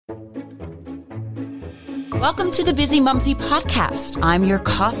Welcome to the Busy Mumsy podcast. I'm your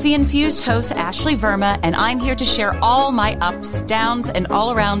coffee-infused host, Ashley Verma, and I'm here to share all my ups, downs, and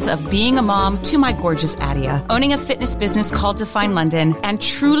all-arounds of being a mom to my gorgeous Adia, owning a fitness business called Define London, and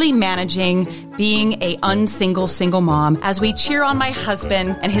truly managing being a single mom as we cheer on my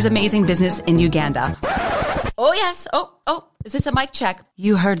husband and his amazing business in Uganda. Oh, yes. Oh, is this a mic check?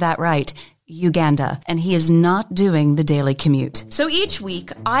 You heard that right. Uganda, and he is not doing the daily commute. So each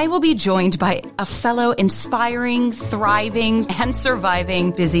week, I will be joined by a fellow inspiring, thriving, and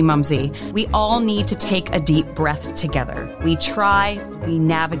surviving busy mumsy. We all need to take a deep breath together. We try, we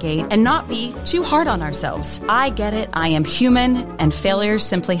navigate, and not be too hard on ourselves. I get it. I am human, and failures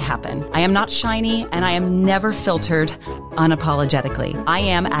simply happen. I am not shiny, and I am never filtered unapologetically. I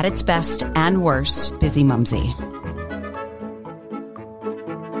am, at its best and worst, busy mumsy.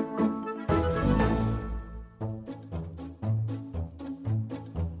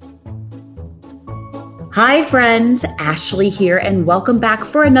 Hi friends, Ashley here, and welcome back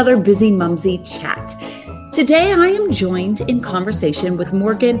for another Busy Mumsy chat. Today I am joined in conversation with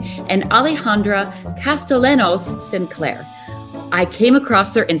Morgan and Alejandra Castellanos Sinclair. I came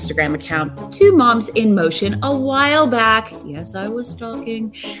across their Instagram account, Two Moms in Motion, a while back. Yes, I was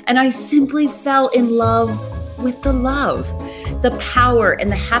stalking, and I simply fell in love with the love. The power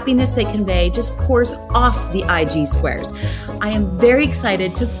and the happiness they convey just pours off the IG squares. I am very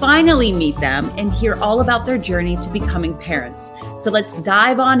excited to finally meet them and hear all about their journey to becoming parents. So let's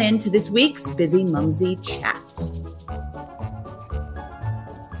dive on into this week's Busy Mumsy chat.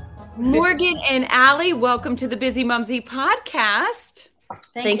 Morgan and Allie, welcome to the Busy Mumsy podcast.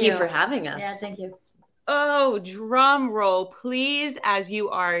 Thank you for having us. Yeah, thank you. Oh, drum roll, please, as you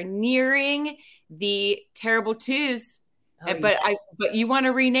are nearing the terrible twos. But you want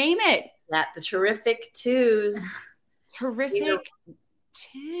to rename it. Yeah, the terrific twos. Terrific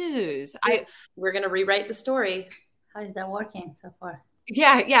twos. We're going to rewrite the story. How is that working so far?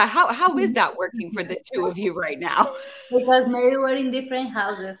 Yeah. How is that working for the two of you right now? Because maybe we're in different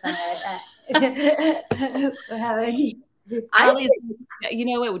houses. And we're having... Allie's,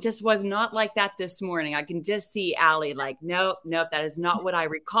 it just was not like that this morning. I can just see Allie like, nope, that is not what I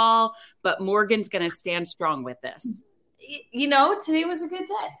recall. But Morgan's going to stand strong with this. Today was a good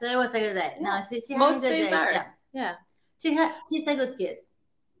day. Today was a good day. No, she most days days. are. Yeah. She's a good kid.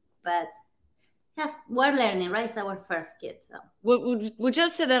 But we're learning, right? It's our first kid. So. Well,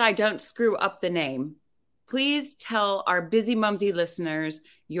 just so that I don't screw up the name, please tell our Busy Mumsy listeners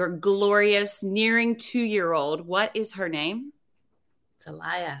your glorious, nearing 2-year-old. What is her name? It's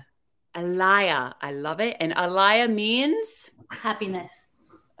Alaya. Alaya. I love it. And Alaya means? Happiness.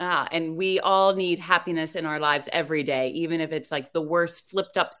 And we all need happiness in our lives every day, even if it's like the worst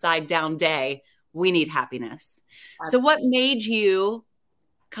flipped upside down day, we need happiness. Absolutely. So what made you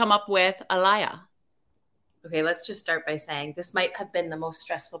come up with Alaya? Okay, let's just start by saying this might have been the most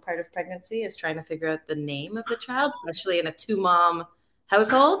stressful part of pregnancy is trying to figure out the name of the child, especially in a 2-mom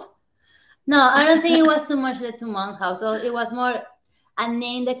household. No, I don't think it was too much the 2-mom household. It was more a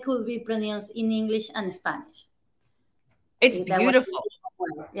name that could be pronounced in English and Spanish. It's beautiful.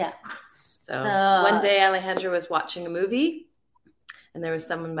 Yeah. So one day Alejandra was watching a movie and there was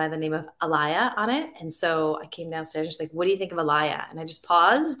someone by the name of Alaya on it. And so I came downstairs and she's like, what do you think of Alaya? And I just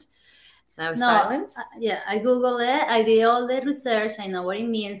paused and I was silent. I Googled it. I did all the research. I know what it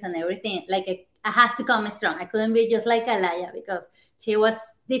means and everything. Like I had to come strong. I couldn't be just like Alaya because she was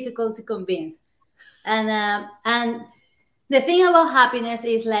difficult to convince. And the thing about happiness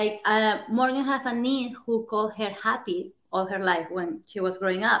is like Morgan had a niece who called her Happy all her life when she was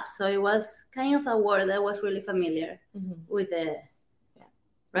growing up. So it was kind of a word that was really familiar with the... Yeah.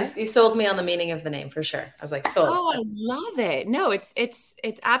 Right? You sold me on the meaning of the name for sure. I was like, sold. Oh, I love it. No, it's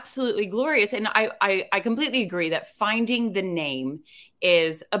absolutely glorious. And I completely agree that finding the name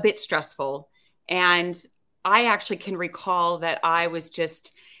is a bit stressful. And I actually can recall that I was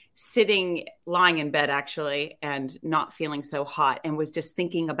just lying in bed actually, and not feeling so hot and was just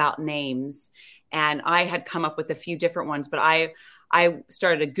thinking about names. And I had come up with a few different ones, but I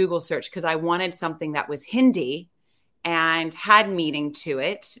started a Google search because I wanted something that was Hindi and had meaning to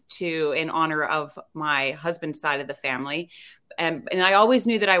it, in honor of my husband's side of the family. And I always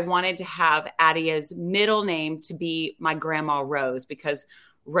knew that I wanted to have Adia's middle name to be my Grandma Rose, because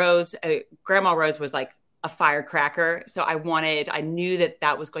Grandma Rose was like a firecracker. So I knew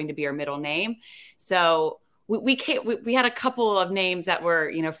that was going to be her middle name. So we had a couple of names that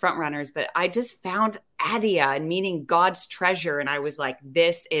were, front runners, but I just found Adia and meaning God's treasure. And I was like,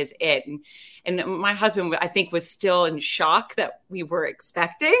 this is it. And my husband, I think, was still in shock that we were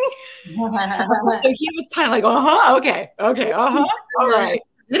expecting. So he was kind of like, okay. All right.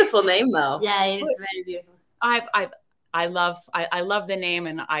 Beautiful name though. Yeah, it is very beautiful. I love the name,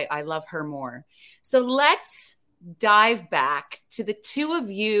 and I love her more. So let's dive back to the two of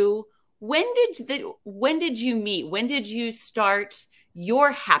you. When did you meet? When did you start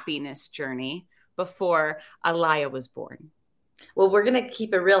your happiness journey before Alaya was born? Well, we're going to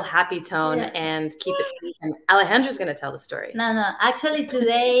keep a real happy tone and keep it sweet. And Alejandra's going to tell the story. No. Actually,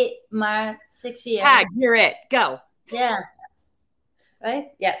 today marks 6 years. Yeah, you're it. Go. Yeah. Right?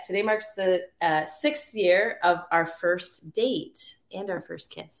 Yeah, today marks the 6th year of our first date and our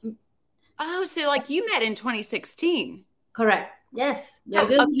first kiss. Oh, so like you met in 2016. Correct. Yes. You're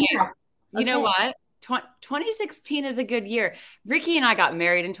good. Okay. You know what? 2016 is a good year. Ricky and I got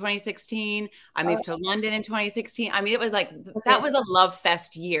married in 2016. I moved to London in 2016. I mean, it was like, that was a love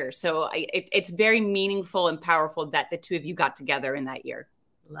fest year. So it's very meaningful and powerful that the two of you got together in that year.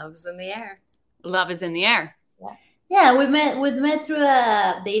 Love's in the air. Love is in the air. Yeah, we met through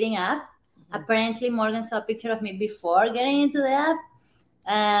a dating app. Apparently, Morgan saw a picture of me before getting into the app.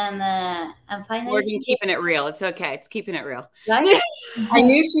 And finally, Morgan keeping it real. It's okay. It's keeping it real. Right? I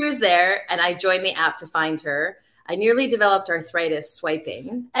knew she was there, and I joined the app to find her. I nearly developed arthritis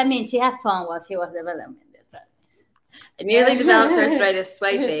swiping. I mean, she had fun while she was developing it. I nearly developed arthritis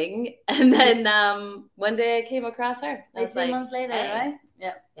swiping, and then one day I came across her. 18 months later, right?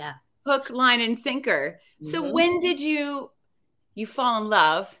 Yeah. Hook, line, and sinker. So when did you fall in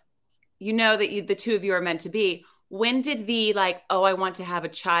love? You know that the two of you are meant to be. When did the I want to have a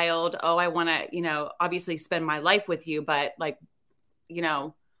child, I want to, obviously spend my life with you, but when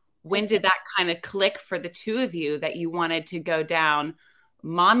did that kind of click for the two of you that you wanted to go down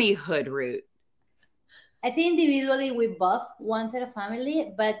mommyhood route? I think individually we both wanted a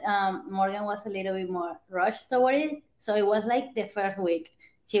family, but Morgan was a little bit more rushed toward it. So it was like the first week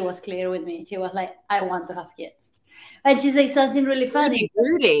she was clear with me. She was like, I want to have kids. And she said something really funny.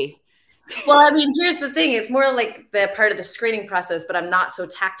 Rudy. Well, I mean, here's the thing. It's more like the part of the screening process, but I'm not so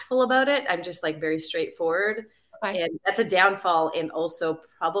tactful about it. I'm just like very straightforward. Okay. And that's a downfall, and also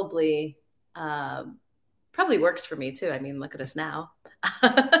probably works for me too. I mean, look at us now.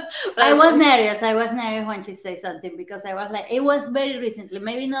 I was nervous. I was nervous when she said something, because I was like, it was very recently,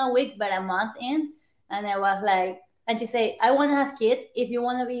 maybe not a week, but a month in. And I was like, and she said, I want to have kids. If you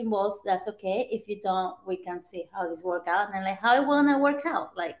want to be involved, that's okay. If you don't, we can see how this work out. And I'm like, how it want to work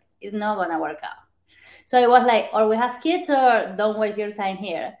out? Like, it's not going to work out. So it was like, or we have kids, or don't waste your time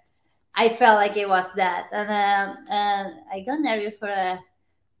here. I felt like it was that. And I got nervous for a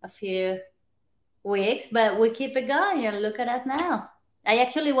few weeks, but we keep it going, and look at us now. I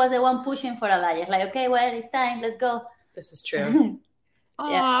actually was the one pushing for Alaya. Like, okay, well, it's time. Let's go. This is true.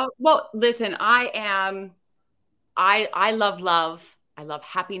 Yeah. Well, listen, I love love. I love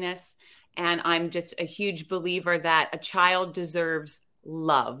happiness. And I'm just a huge believer that a child deserves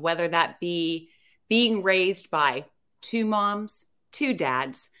love, whether that be being raised by two moms, two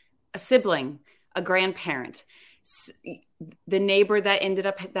dads, a sibling, a grandparent, the neighbor that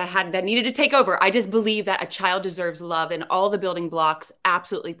needed to take over. I just believe that a child deserves love, and all the building blocks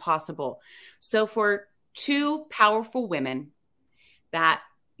absolutely possible. So for two powerful women that,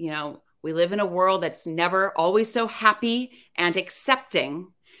 we live in a world that's never always so happy and accepting.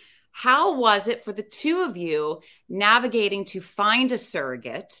 How was it for the two of you navigating to find a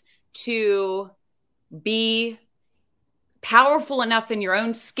surrogate, to be powerful enough in your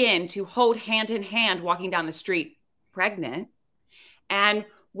own skin to hold hand in hand walking down the street pregnant, and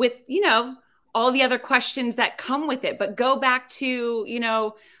with, all the other questions that come with it, but go back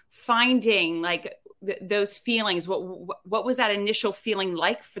to, finding like those feelings. What was that initial feeling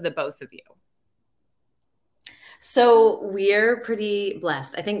like for the both of you? So we're pretty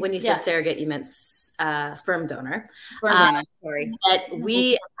blessed. I think when you said surrogate, you meant sperm donor. Sorry. But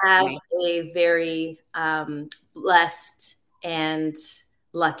we have a very blessed and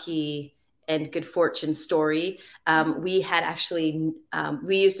lucky and good fortune story. We had actually,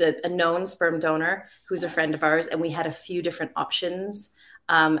 we used a known sperm donor who's a friend of ours, and we had a few different options,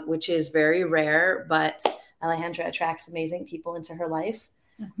 which is very rare, but Alejandra attracts amazing people into her life.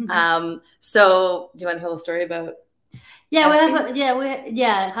 So do you want to tell a story about? How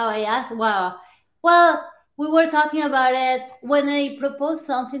I asked. Wow. Well, we were talking about it when I proposed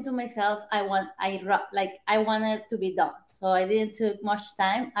something to myself. I wanted to be done. So I didn't take much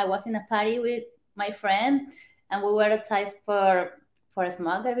time. I was in a party with my friend, and we were outside for a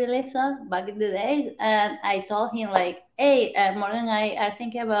smoke, I believe so, back in the days. And I told him like, hey, Morgan and I are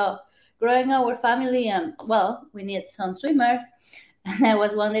thinking about growing our family, and well, we need some swimmers. And I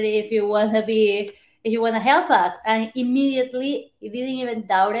was wondering if you want to help us. And immediately, he didn't even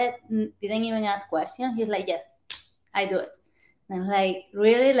doubt it, didn't even ask questions. He's like, yes, I do it. And I'm like,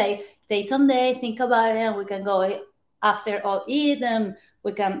 really? Like, take some day, think about it, and we can go after all eat, and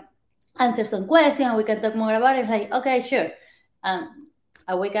we can answer some questions, and we can talk more about it. Like, okay, sure.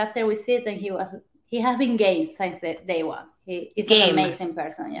 A week after we sit, and he has been game since the day one. He is an amazing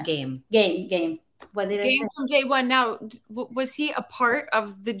person. Yeah. Game. What did I Game say? from day one. Now, was he a part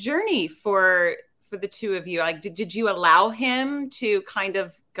of the journey for the two of you? Like, did you allow him to kind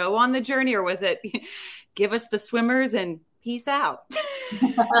of go on the journey, or was it give us the swimmers and peace out?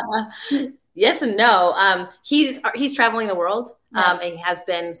 Yes and no. He's traveling the world, and he has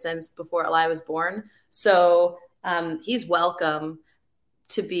been since before Eli was born. So he's welcome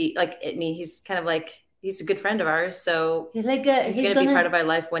to be like. I mean, he's kind of like he's a good friend of ours. So he's going to be part of our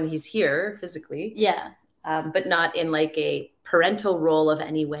life when he's here physically. Yeah, but not in like a parental role of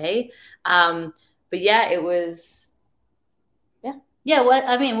any way. But yeah, it was. Yeah, what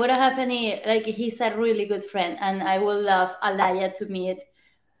I mean, we don't have any, like, he's a really good friend, and I would love Alaya to meet.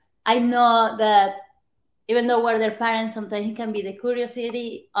 I know that even though we're their parents, sometimes it can be the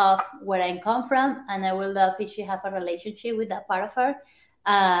curiosity of where I come from, and I would love if she have a relationship with that part of her,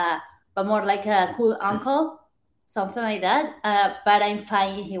 but more like a cool uncle, something like that. But I'm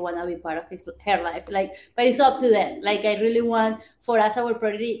fine if he wanna be part of her life. Like, but it's up to them. Like, I really want, for us, our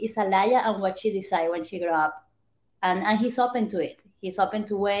priority is Alaya and what she decides when she grow up, and he's open to it. He's open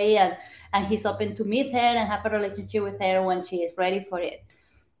to wait, and he's open to meet her and have a relationship with her when she is ready for it.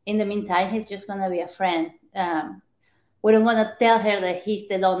 In the meantime, he's just going to be a friend. We don't want to tell her that he's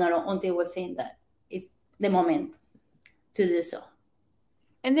the donor until we think that it's the moment to do so.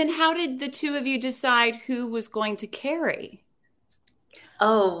 And then how did the two of you decide who was going to carry?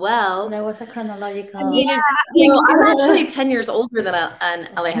 Oh, well. There was a chronological. I'm actually 10 years older than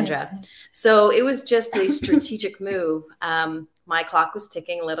Alejandra. So it was just a strategic move. My clock was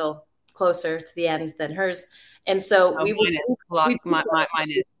ticking a little closer to the end than hers. And so mine is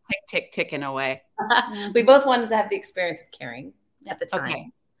ticking away. We both wanted to have the experience of carrying at the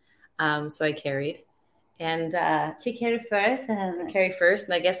time. Okay. So I carried. And she carried first. I carried first,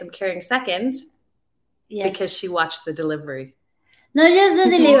 and I guess I'm carrying second because she watched the delivery. No, just the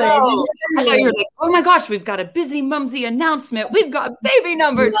delivery. I thought you were like, oh my gosh, we've got a busy mumsy announcement. We've got baby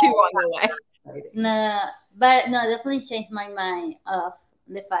number 2 on the way. No, but no, definitely changed my mind of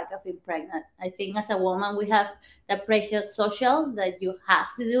the fact of being pregnant. I think as a woman, we have that pressure social that you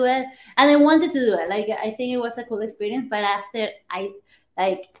have to do it. And I wanted to do it. Like, I think it was a cool experience, but after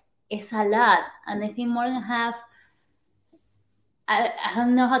it's a lot. And I think Morgan I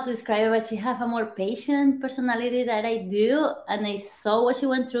don't know how to describe it, but she have a more patient personality than I do. And I saw what she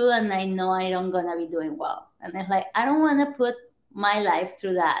went through, and I know I don't gonna be doing well. And it's like, I don't want to put my life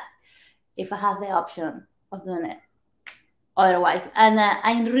through that if I have the option of doing it otherwise. And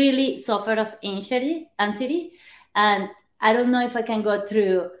I really suffered of anxiety, and I don't know if I can go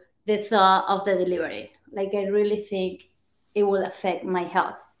through the thought of the delivery. Like, I really think it will affect my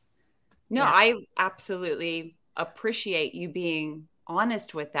health. No, I absolutely appreciate you being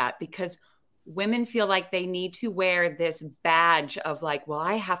honest with that, because women feel like they need to wear this badge of like, well,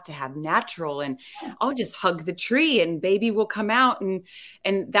 I have to have natural, and I'll just hug the tree and baby will come out,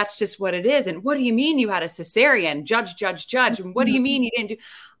 and that's just what it is. And what do you mean you had a cesarean? Judge. And what do you mean you didn't do?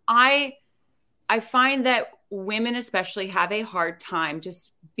 I find that women especially have a hard time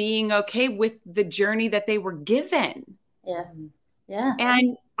just being okay with the journey that they were given. Yeah.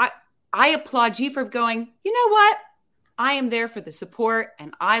 And I applaud you for going, you know what? I am there for the support,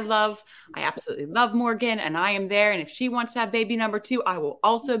 and I absolutely love Morgan, and I am there. And if she wants to have baby number 2, I will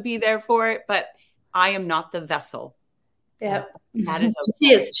also be there for it, but I am not the vessel. Yeah. That is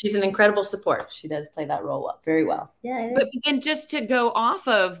okay. She's an incredible support. She does play that role very well. Yeah. But then just to go off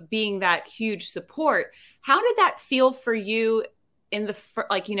of being that huge support, how did that feel for you in the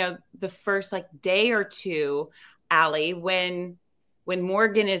first day or two, Allie, when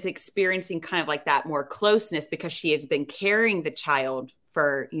Morgan is experiencing kind of like that more closeness, because she has been carrying the child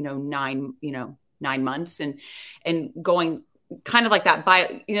for, 9 months and going kind of like that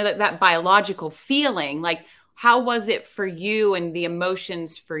that biological feeling. Like, how was it for you and the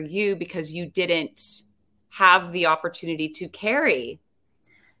emotions for you, because you didn't have the opportunity to carry?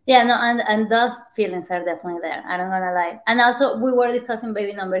 Yeah, no, and those feelings are definitely there. I don't gonna lie. And also, we were discussing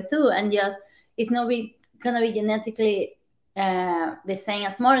baby number 2, and just it's not gonna be genetically the same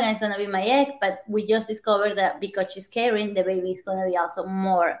as Morgan. It's going to be my egg, but we just discovered that because she's carrying, the baby is going to be also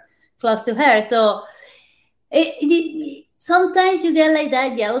more close to her. So sometimes you get like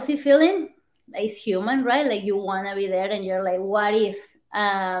that jealousy feeling. It's human, right? Like, you want to be there, and you're like, what if?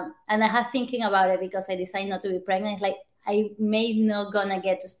 And I have thinking about it because I decided not to be pregnant. It's like, I may not gonna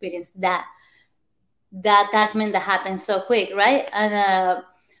get to experience that the attachment that happens so quick, right? And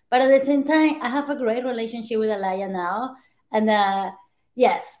but at the same time, I have a great relationship with Alaya now, and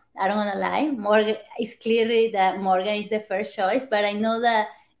yes, I don't want to lie. Morgan, it's clearly that Morgan is the first choice, but I know that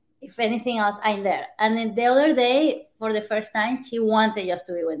if anything else, I'm there. And then the other day, for the first time, she wanted just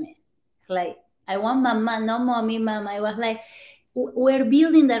to be with me. Like, I want mama, no mommy, mama. I was like, we're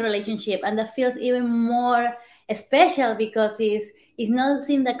building that relationship, and that feels even more special because it's not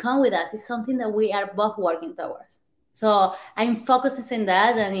something that come with us. It's something that we are both working towards. So I'm focusing on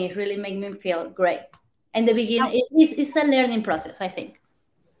that, and it really makes me feel great. In the beginning, it's a learning process, I think.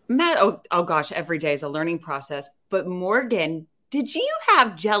 Matt, oh gosh, every day is a learning process. But Morgan, did you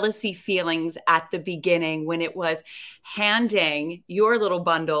have jealousy feelings at the beginning when it was handing your little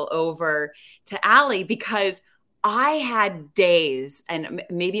bundle over to Allie? Because I had days, and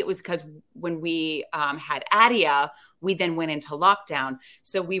maybe it was because when we had Adia, we then went into lockdown.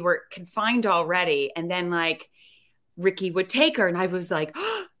 So we were confined already. And then like Ricky would take her, and I was like,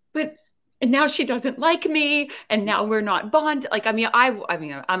 oh, but and now she doesn't like me, and now we're not bonded. Like, I mean, I'm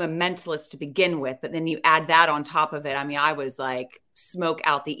a mentalist to begin with, but then you add that on top of it. I mean, I was like smoke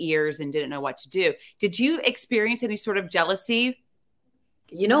out the ears and didn't know what to do. Did you experience any sort of jealousy?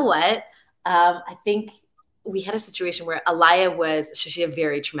 You know what? I think we had a situation where Alaya she had a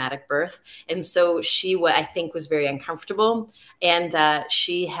very traumatic birth. And so I think was very uncomfortable, and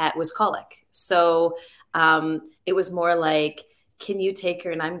she was colic. So it was more like, can you take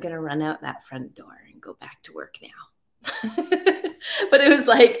her? And I'm going to run out that front door and go back to work now. But it was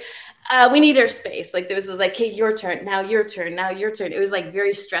like, we need our space. Like, there was like, hey, your turn, now your turn, now your turn. It was like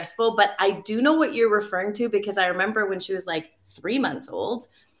very stressful, but I do know what you're referring to, because I remember when she was like 3 months old,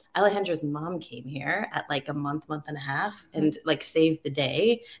 Alejandra's mom came here at like a month and a half, and like saved the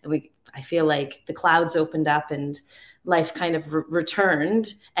day. And I feel like the clouds opened up and life kind of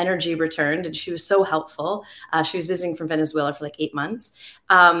energy returned, and she was so helpful. She was visiting from Venezuela for like 8 months.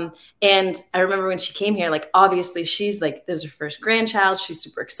 And I remember when she came here, like, obviously she's like, this is her first grandchild. She's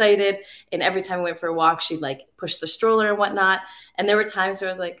super excited. And every time we went for a walk, she'd like push the stroller and whatnot. And there were times where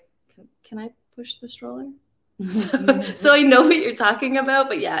I was like, can I push the stroller? So I know what you're talking about,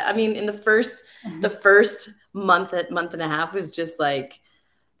 but yeah, I mean, in the first month and a half was just like,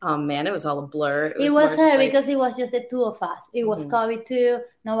 oh man, it was all a blur. It was hard because it was just the two of us. It was COVID too.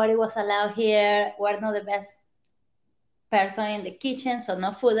 Nobody was allowed here. We're not the best person in the kitchen, so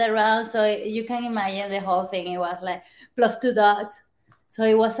no food around. So you can imagine the whole thing. It was like plus 2 dogs. So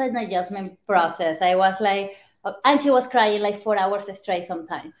it was an adjustment process. I was like, and she was crying like 4 hours straight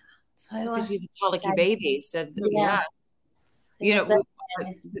sometimes. So it was. She's a colicky baby. So yeah. You know,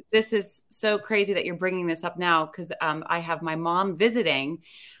 this is so crazy that you're bringing this up now, because I have my mom visiting,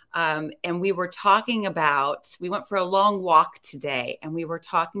 and we went for a long walk today, and we were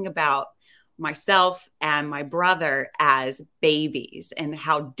talking about myself and my brother as babies and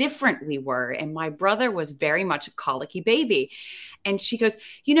how different we were. And my brother was very much a colicky baby. And she goes,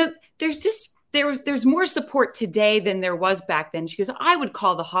 you know, there's more support today than there was back then. She goes, I would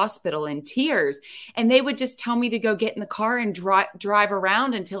call the hospital in tears, and they would just tell me to go get in the car and drive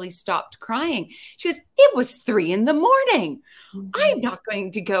around until he stopped crying. She goes, it was 3 a.m. Mm-hmm. I'm not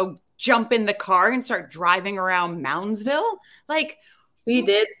going to go jump in the car and start driving around Moundsville. Like, we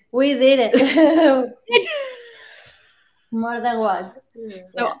did it more than once.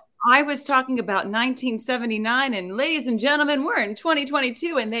 So yeah. I was talking about 1979, and ladies and gentlemen, we're in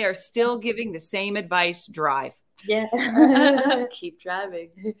 2022, and they are still giving the same advice: drive. Yeah. Keep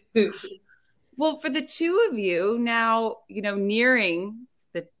driving. Well, for the two of you now, you know, nearing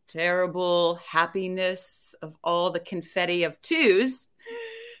the terrible happiness of all the confetti of twos,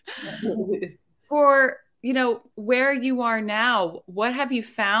 for, you know, where you are now, what have you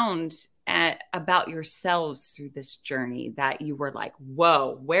found about yourselves through this journey that you were like,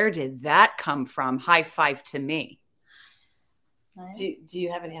 whoa, where did that come from? High five to me. Do you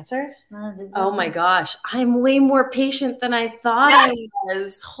have an answer? Oh my gosh. I'm way more patient than I thought. Yes! I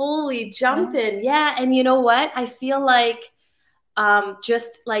was. Holy jumping. Yeah. And you know what? I feel like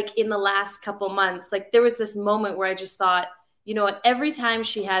just like in the last couple months, like there was this moment where I just thought, you know what, every time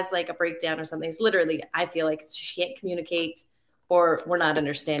she has like a breakdown or something, it's literally, I feel like she can't communicate, or we're not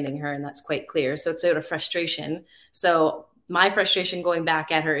understanding her, and that's quite clear. So it's out of frustration. So my frustration going back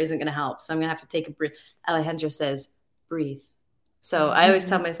at her isn't going to help. So I'm going to have to take a breath. Alejandra says, breathe. So I always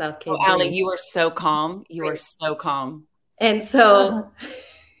tell myself, okay, Allie, you are so calm. You are so calm. And so,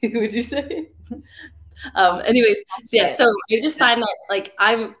 would you say? Anyways, so yeah. So I just find that like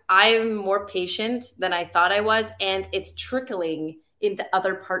I'm more patient than I thought I was, and it's trickling into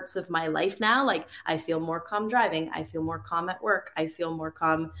other parts of my life now. Like I feel more calm driving. I feel more calm at work. I feel more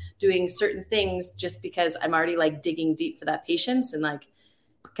calm doing certain things just because I'm already like digging deep for that patience and like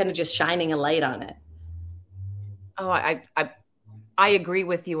kind of just shining a light on it. Oh, I agree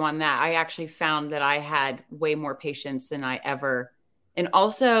with you on that. I actually found that I had way more patience than I ever, and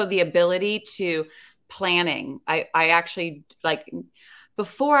also the ability to planning. I actually like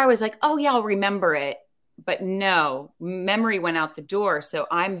before I was like, oh yeah, I'll remember it. But no, memory went out the door. So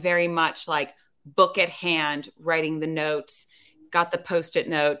I'm very much like book at hand, writing the notes, got the post-it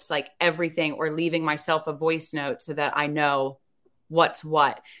notes, like everything, or leaving myself a voice note so that I know what's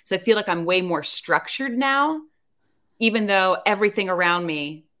what. So I feel like I'm way more structured now, even though everything around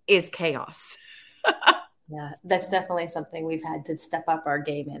me is chaos. Yeah, that's definitely something we've had to step up our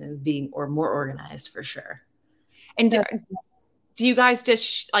game in, is being or more organized for sure. And do you guys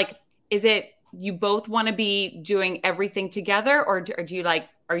just like, is it you both want to be doing everything together, or do you like,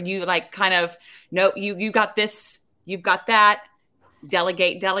 are you like kind of, no, you got this, you've got that,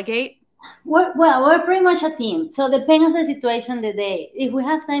 delegate? We're pretty much a team. So depending on the situation, the day. If we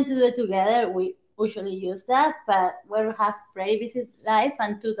have time to do it together, we usually use that. But we have pretty busy life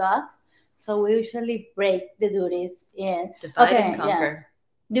and 2 dogs, so we usually break the duties in. Divide and conquer.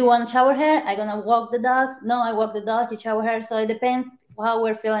 Do you want to shower her? I'm gonna walk the dogs. No, I walk the dog. You shower her. So it depends how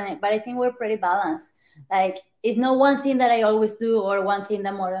we're feeling it. But I think we're pretty balanced. Like it's not one thing that I always do or one thing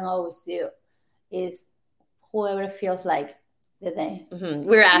that more than always do. It's whoever feels like the day. Mm-hmm.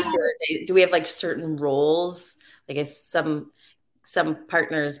 We were asked the other day, do we have like certain roles? Like some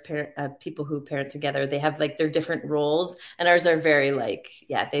partners, people who parent together, they have like their different roles, and ours are very like,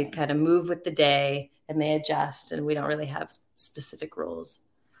 yeah, they kind of move with the day and they adjust, and we don't really have specific roles.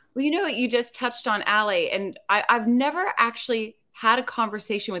 Well, you know what, you just touched on, Allie, and I've never actually had a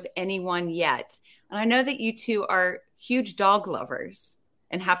conversation with anyone yet. And I know that you two are huge dog lovers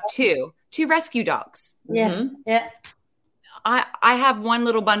and have two rescue dogs. Yeah. Mm-hmm. Yeah. I have one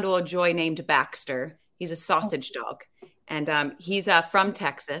little bundle of joy named Baxter. He's a sausage dog, and he's from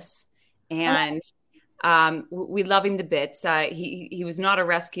Texas, and we love him to bits. He was not a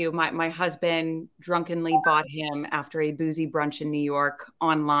rescue. My husband drunkenly bought him after a boozy brunch in New York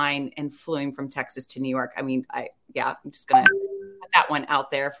online and flew him from Texas to New York. I mean, I'm just gonna put that one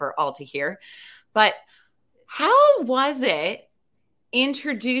out there for all to hear. But how was it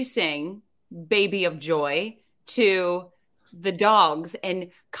introducing Baby of Joy to the dogs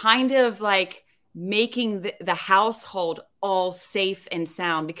and kind of like making the household all safe and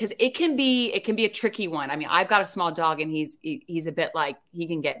sound? Because it can be a tricky one. I mean, I've got a small dog and he's a bit like, he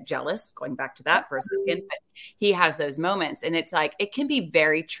can get jealous, going back to that for a second, but he has those moments, and it's like, it can be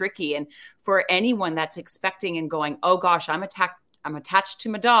very tricky. And for anyone that's expecting and going, oh gosh, I'm attached to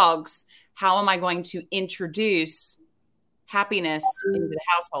my dogs, how am I going to introduce happiness into the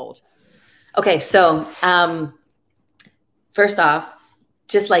household? Okay. So, first off,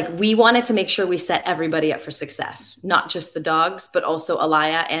 just like we wanted to make sure we set everybody up for success, not just the dogs, but also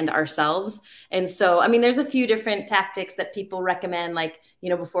Alaya and ourselves. And so, I mean, there's a few different tactics that people recommend, like,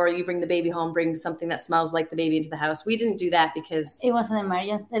 before you bring the baby home, bring something that smells like the baby into the house. We didn't do that because it was an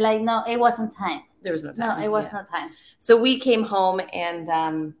emergency. Like, no, it wasn't time. There was no time. No, it was not time. So we came home,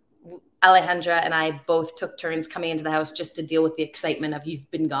 and Alejandra and I both took turns coming into the house just to deal with the excitement of you've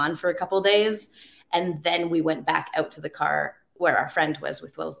been gone for a couple of days. And then we went back out to the car where our friend was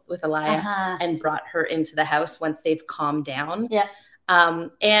with Alaya and brought her into the house once they've calmed down. Yeah.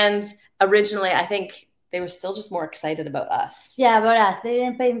 And originally, I think they were still just more excited about us. Yeah, about us. They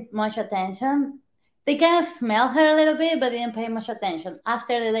didn't pay much attention. They kind of smelled her a little bit, but they didn't pay much attention.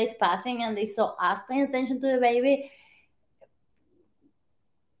 After the days passing and they saw us paying attention to the baby,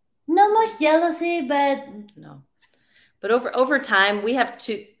 not much jealousy, but no. But over time, we have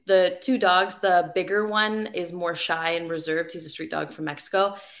the two dogs. The bigger one is more shy and reserved. He's a street dog from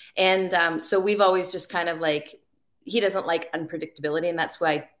Mexico. And so we've always just kind of like, he doesn't like unpredictability. And that's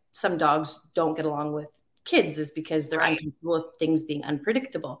why some dogs don't get along with kids, is because they're uncomfortable with things being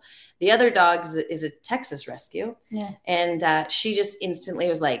unpredictable. The other dog is a Texas rescue. Yeah. And she just instantly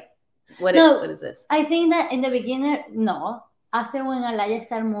was like, what is this? I think that in the beginning, no. After when Alaya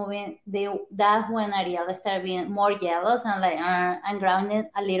started moving, that's when Ariel started being more jealous and like and grounded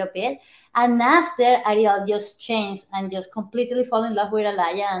a little bit. And after, Ariel just changed and just completely fall in love with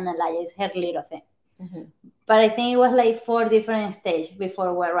Alaya, and Alaya is her little thing. Mm-hmm. But I think it was like 4 different stages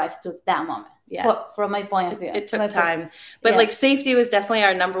before we arrived to that moment. Yeah. From my point of view. It took time. But like safety was definitely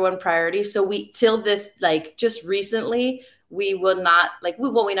our number one priority. So till this, like just recently, we will not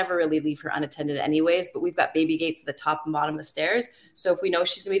we never really leave her unattended anyways, but we've got baby gates at the top and bottom of the stairs. So if we know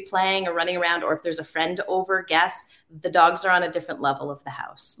she's going to be playing or running around, or if there's a friend over, guests, the dogs are on a different level of the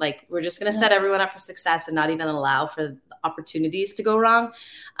house. Like, we're just going to set everyone up for success and not even allow for opportunities to go wrong.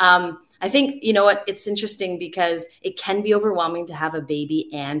 I think, you know what, it's interesting because it can be overwhelming to have a baby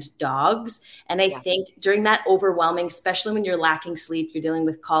and dogs. And I think during that overwhelming, especially when you're lacking sleep, you're dealing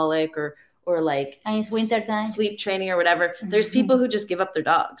with colic or like and it's winter time, sleep training or whatever. There's people who just give up their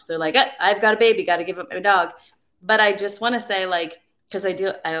dogs. They're like, I've got a baby, got to give up my dog. But I just want to say, like, because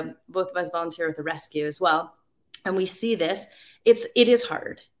both of us volunteer with the rescue as well. And we see this, it is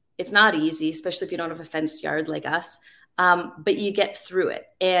hard. It's not easy, especially if you don't have a fenced yard like us. But you get through it.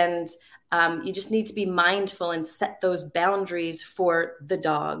 And you just need to be mindful and set those boundaries for the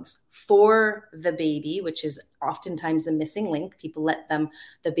dogs, for the baby, which is oftentimes a missing link. People let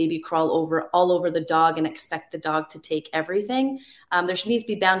the baby crawl all over the dog and expect the dog to take everything. There needs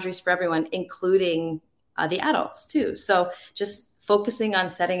to be boundaries for everyone, including the adults too. So just focusing on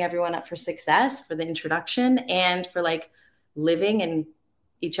setting everyone up for success, for the introduction, and for like living in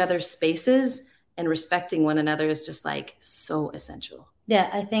each other's spaces and respecting one another is just like so essential. Yeah,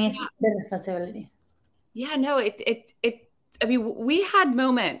 I think it's the responsibility. Yeah, no, I mean, we had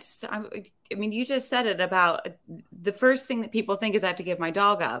moments. I mean, you just said it about the first thing that people think is I have to give my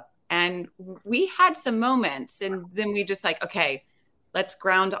dog up. And we had some moments, and then we just like, okay, let's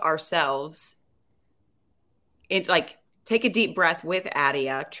ground ourselves. Like, take a deep breath with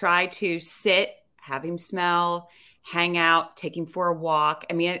Adia, try to sit, have him smell, hang out, take him for a walk.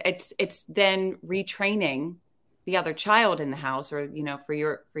 I mean, it's then retraining the other child in the house, or, you know, for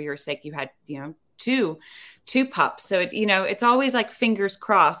your sake, you had, you know, two pups. So, it's always like fingers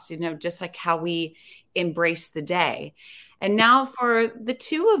crossed, just like how we embrace the day. And now for the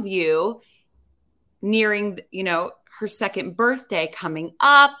two of you nearing, her second birthday coming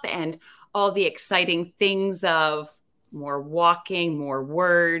up, and all the exciting things of more walking, more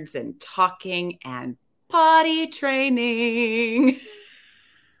words and talking and potty training.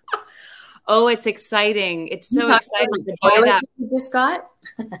 Oh, it's exciting. It's so exciting to buy that. You just got?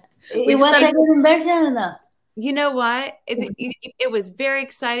 It was a good inversion or no? You know what? It was very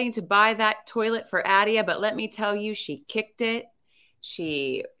exciting to buy that toilet for Adia, but let me tell you, she kicked it.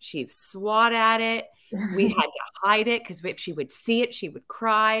 She swat at it. We had to hide it because if she would see it, she would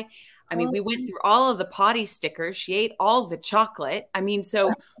cry. I mean, we went through all of the potty stickers. She ate all of the chocolate. I mean,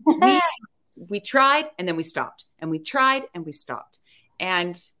 so we tried and then we stopped, and we tried and we stopped.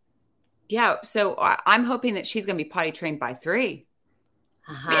 And yeah, so I'm hoping that she's going to be potty trained by 3.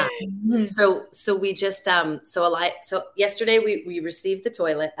 So we just so yesterday we received the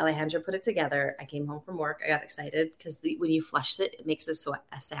toilet. Alejandra put it together. I came home from work. I got excited because when you flush it, it makes a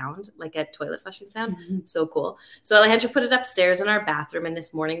sound, like a toilet flushing sound. Mm-hmm. So cool. So Alejandra put it upstairs in our bathroom. And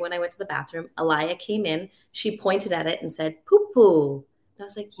this morning when I went to the bathroom, Alaya came in. She pointed at it and said, "Poo poo." And I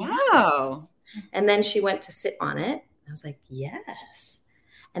was like, "Yeah." Wow. And then she went to sit on it. I was like, "Yes."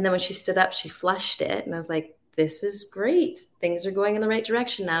 And then when she stood up, she flushed it. And I was like, this is great. Things are going in the right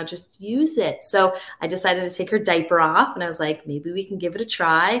direction now. Just use it. So I decided to take her diaper off, and I was like, maybe we can give it a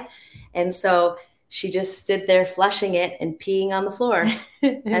try. And so she just stood there flushing it and peeing on the floor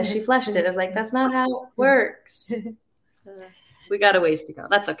as she flushed it. I was like, that's not how it works. We got a ways to go.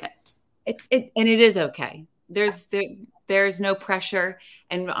 That's okay. And it is okay. There's no pressure.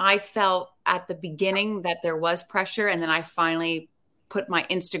 And I felt at the beginning that there was pressure. And then I finally put my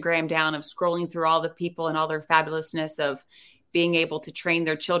Instagram down of scrolling through all the people and all their fabulousness of being able to train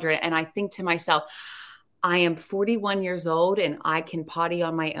their children. And I think to myself, I am 41 years old and I can potty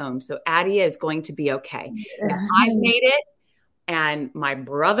on my own. So Adia is going to be okay. Yes. If I made it and my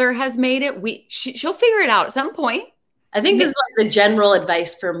brother has made it, she'll figure it out at some point. I think this is like the general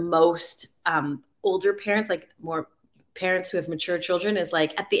advice for most older parents, like more parents who have mature children, is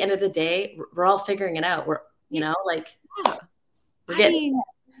like, at the end of the day, we're all figuring it out. We're,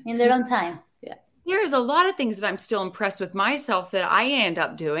 in their own time. Yeah. There's a lot of things that I'm still impressed with myself that I end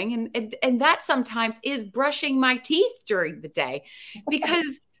up doing. And that sometimes is brushing my teeth during the day,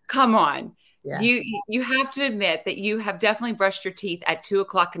 because come on, you have to admit that you have definitely brushed your teeth at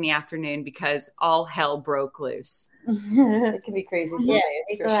 2:00 in the afternoon because all hell broke loose. It can be crazy. Yeah,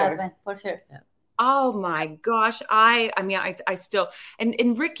 for sure. Yeah. Oh my gosh. I still,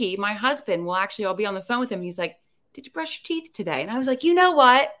 and Ricky, my husband, I'll be on the phone with him. He's like, did you brush your teeth today? And I was like, you know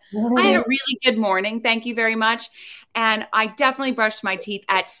what? I had a really good morning. Thank you very much. And I definitely brushed my teeth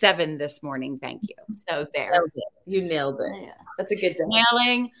at 7 this morning. Thank you. So there. You nailed it. Yeah. That's a good day.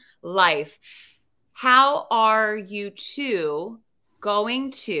 Nailing life. How are you two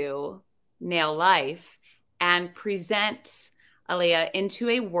going to nail life and present Aliyah into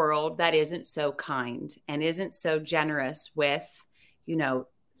a world that isn't so kind and isn't so generous with,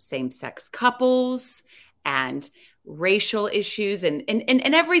 same-sex couples and racial issues and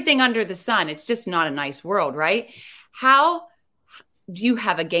everything under the sun. It's just not a nice world, right? How do you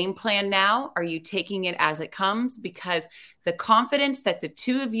have a game plan now? Are you taking it as it comes? Because the confidence that the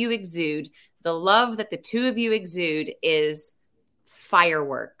two of you exude, the love that the two of you exude is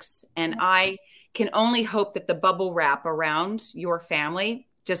fireworks. And I can only hope that the bubble wrap around your family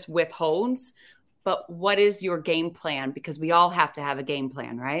just withholds. But what is your game plan? Because we all have to have a game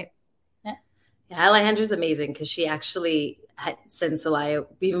plan, right? Yeah, Alejandra's amazing because she actually had, since Aliyah,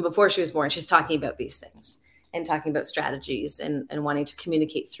 even before she was born, she's talking about these things and talking about strategies and wanting to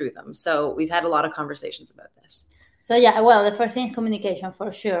communicate through them. So we've had a lot of conversations about this. So yeah, well, the first thing is communication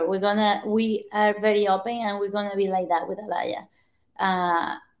for sure. We are very open and we're gonna be like that with Aliyah.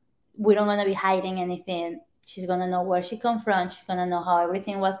 We don't want to be hiding anything. She's gonna know where she come from. She's gonna know how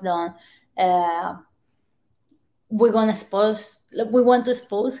everything was done. We want to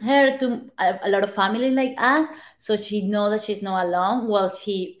expose her to a lot of family like us, so she know that she's not alone while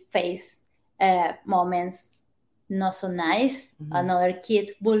she face moments not so nice, another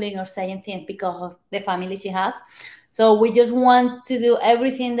kids bullying or saying things because of the family she has. So we just want to do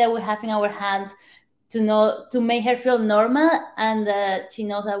everything that we have in our hands to make her feel normal, and she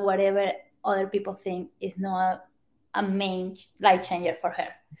knows that whatever other people think is not a main life changer for her.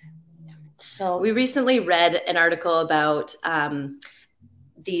 So we recently read an article about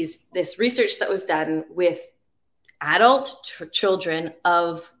this research that was done with adult children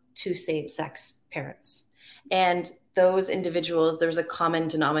of two same-sex parents. And those individuals, there's a common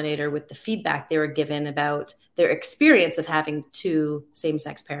denominator with the feedback they were given about their experience of having two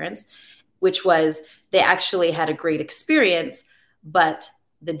same-sex parents, which was they actually had a great experience, but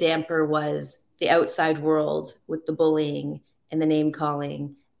the damper was the outside world with the bullying and the name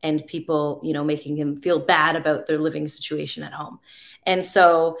calling and people, making him feel bad about their living situation at home. And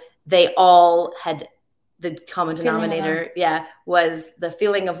so they all had the common denominator, was the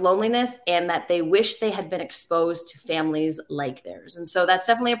feeling of loneliness and that they wish they had been exposed to families like theirs. And so that's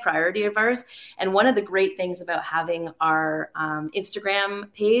definitely a priority of ours. And one of the great things about having our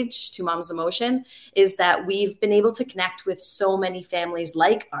Instagram page, Two Moms Emotion, is that we've been able to connect with so many families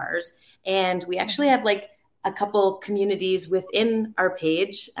like ours. And we actually have a couple communities within our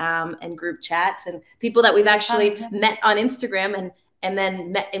page and group chats and people that we've actually met on Instagram and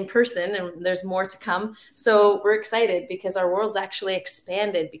then met in person, and there's more to come. So we're excited because our world's actually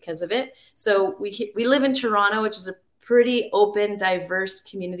expanded because of it. So we live in Toronto, which is a pretty open, diverse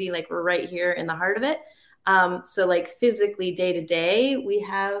community. We're right here in the heart of it. So physically day to day, we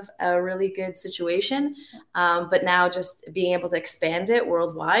have a really good situation. But now just being able to expand it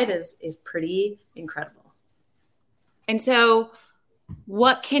worldwide is pretty incredible. And so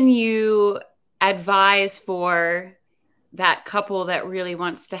what can you advise for that couple that really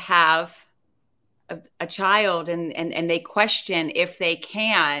wants to have a child and they question if they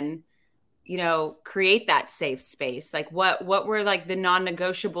can, create that safe space? What were the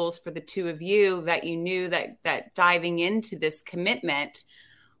non-negotiables for the two of you that you knew that diving into this commitment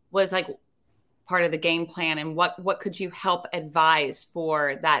was part of the game plan, and what could you help advise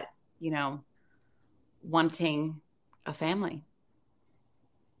for that, wanting a family?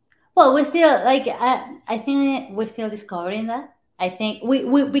 Well, we still I think we're still discovering that. I think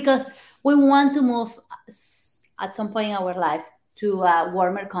we because we want to move at some point in our life to a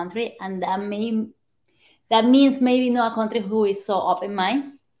warmer country, and that means maybe not a country who is so open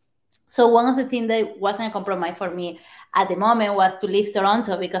mind. So one of the things that wasn't a compromise for me at the moment was to leave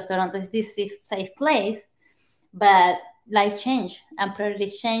Toronto, because Toronto is this safe place, but life changed and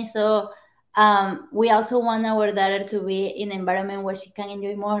priorities changed. So we also want our daughter to be in an environment where she can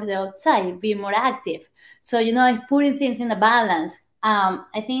enjoy more the outside, be more active. So, it's putting things in a balance. I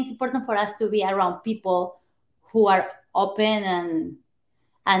think it's important for us to be around people who are open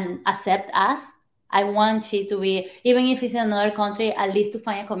and accept us. I want she to be, even if it's in another country, at least to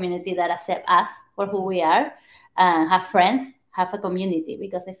find a community that accept us for who we are, have friends, have a community,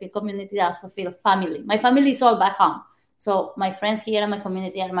 because I feel community also feel family. My family is all back home. So my friends here and my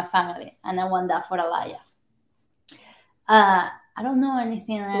community are my family, and I want that for Aliyah. I don't know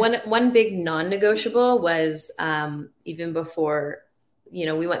anything else. One big non-negotiable was even before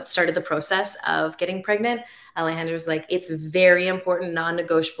we started the process of getting pregnant. Alejandra was like, it's very important,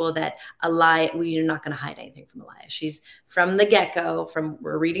 non-negotiable, that Aliyah, we're not going to hide anything from Aliyah. She's from the get-go,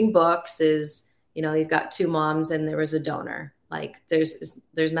 we're reading books, you've got two moms and there was a donor.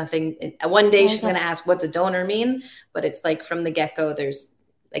 There's nothing. One day she's going to ask, what's a donor mean? But it's from the get-go, there's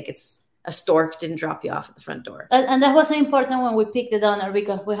it's a stork didn't drop you off at the front door. And that was so important when we picked the donor,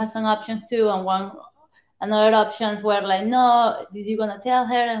 because we had some options too, and another options were like, no, did you gonna tell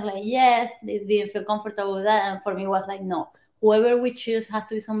her? And like, yes, they didn't feel comfortable with that. And for me, it was like, no, whoever we choose has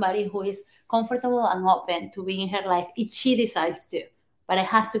to be somebody who is comfortable and open to be in her life if she decides to. But I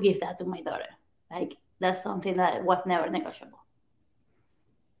have to give that to my daughter. Like, that's something that was never negotiable.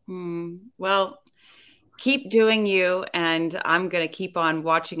 Well, keep doing you, and I'm going to keep on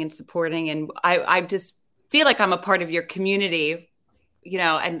watching and supporting. And I just feel like I'm a part of your community, you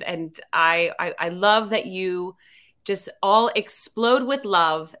know, and I love that you just all explode with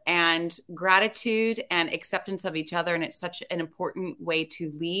love and gratitude and acceptance of each other. And it's such an important way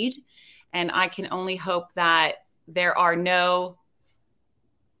to lead. And I can only hope that there are no,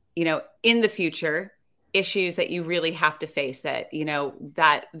 you know, in the future issues that you really have to face, that, you know,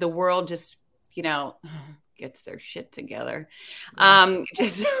 that the world just, you know, gets their shit together,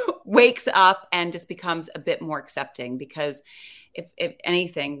 just wakes up and just becomes a bit more accepting, because if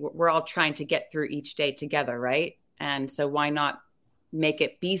anything, we're all trying to get through each day together. Right. And so why not make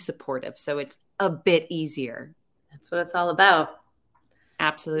it be supportive so it's a bit easier? That's what it's all about.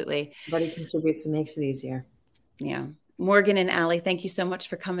 Absolutely. Everybody contributes and makes it easier. Yeah. Morgan and Allie, thank you so much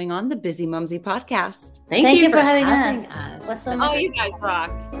for coming on the Busy Mumsy podcast. Thank you for having us. What's so much? Oh, you guys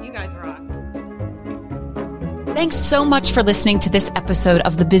rock. You guys rock. Thanks so much for listening to this episode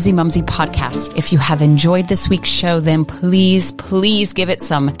of the Busy Mumsy podcast. If you have enjoyed this week's show, then please give it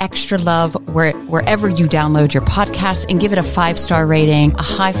some extra love wherever you download your podcast, and give it a 5-star rating, a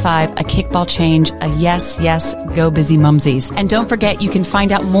high five, a kickball change, a yes, go Busy Mumsies. And don't forget, you can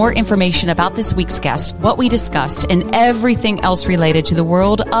find out more information about this week's guest, what we discussed, and everything else related to the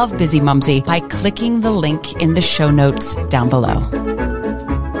world of Busy Mumsy by clicking the link in the show notes down below.